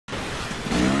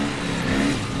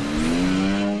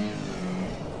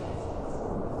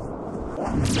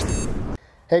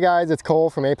Hey guys, it's Cole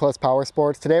from A+ Power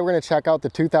Sports. Today we're going to check out the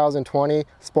 2020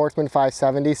 Sportsman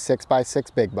 570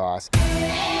 6x6 Big Boss.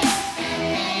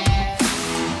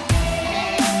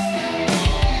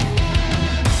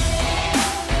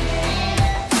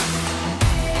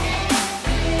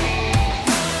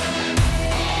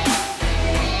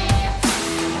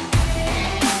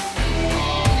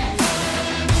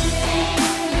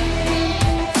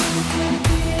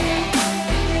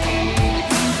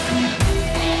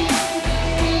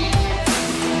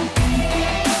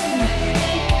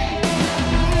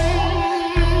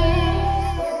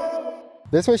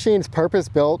 This machine's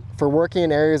purpose-built for working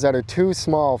in areas that are too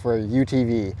small for a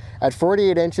UTV. At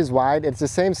 48 inches wide, it's the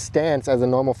same stance as a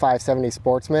normal 570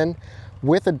 Sportsman.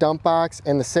 With a dump box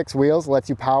and the 6 wheels, lets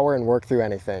you power and work through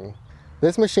anything.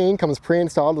 This machine comes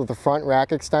pre-installed with a front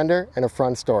rack extender and a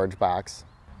front storage box.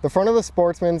 The front of the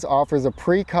Sportsman's offers a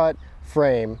pre-cut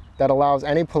frame that allows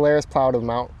any Polaris plow to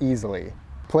mount easily.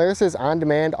 Polaris's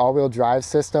on-demand all-wheel drive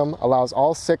system allows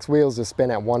all 6 wheels to spin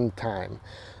at one time.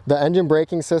 The engine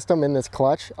braking system in this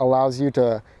clutch allows you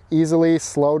to easily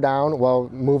slow down while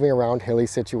moving around hilly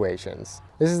situations.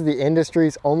 This is the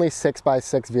industry's only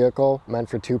 6x6 vehicle meant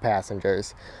for 2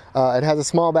 passengers. It has a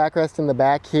small backrest in the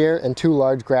back here, and 2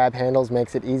 large grab handles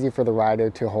makes it easy for the rider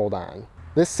to hold on.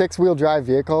 This 6-wheel drive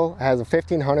vehicle has a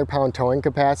 1,500 pound towing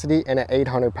capacity and an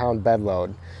 800 pound bed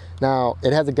load. Now,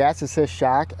 it has a gas assist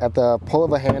shock. At the pull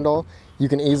of a handle, you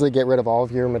can easily get rid of all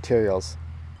of your materials.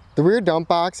 The rear dump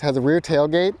box has a rear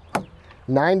tailgate,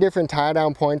 9 different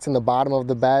tie-down points in the bottom of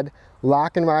the bed,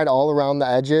 lock and ride all around the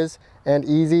edges, and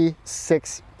easy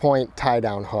 6-point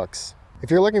tie-down hooks. If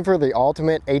you're looking for the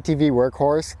ultimate ATV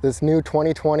workhorse, this new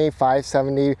 2020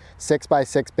 570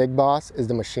 6x6 Big Boss is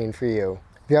the machine for you.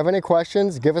 If you have any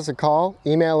questions, give us a call,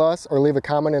 email us, or leave a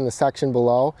comment in the section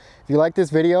below. If you like this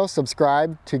video,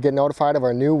 subscribe to get notified of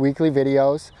our new weekly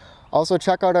videos. Also,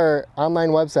 check out our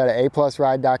online website at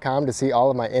aplusride.com to see all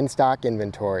of my in-stock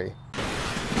inventory.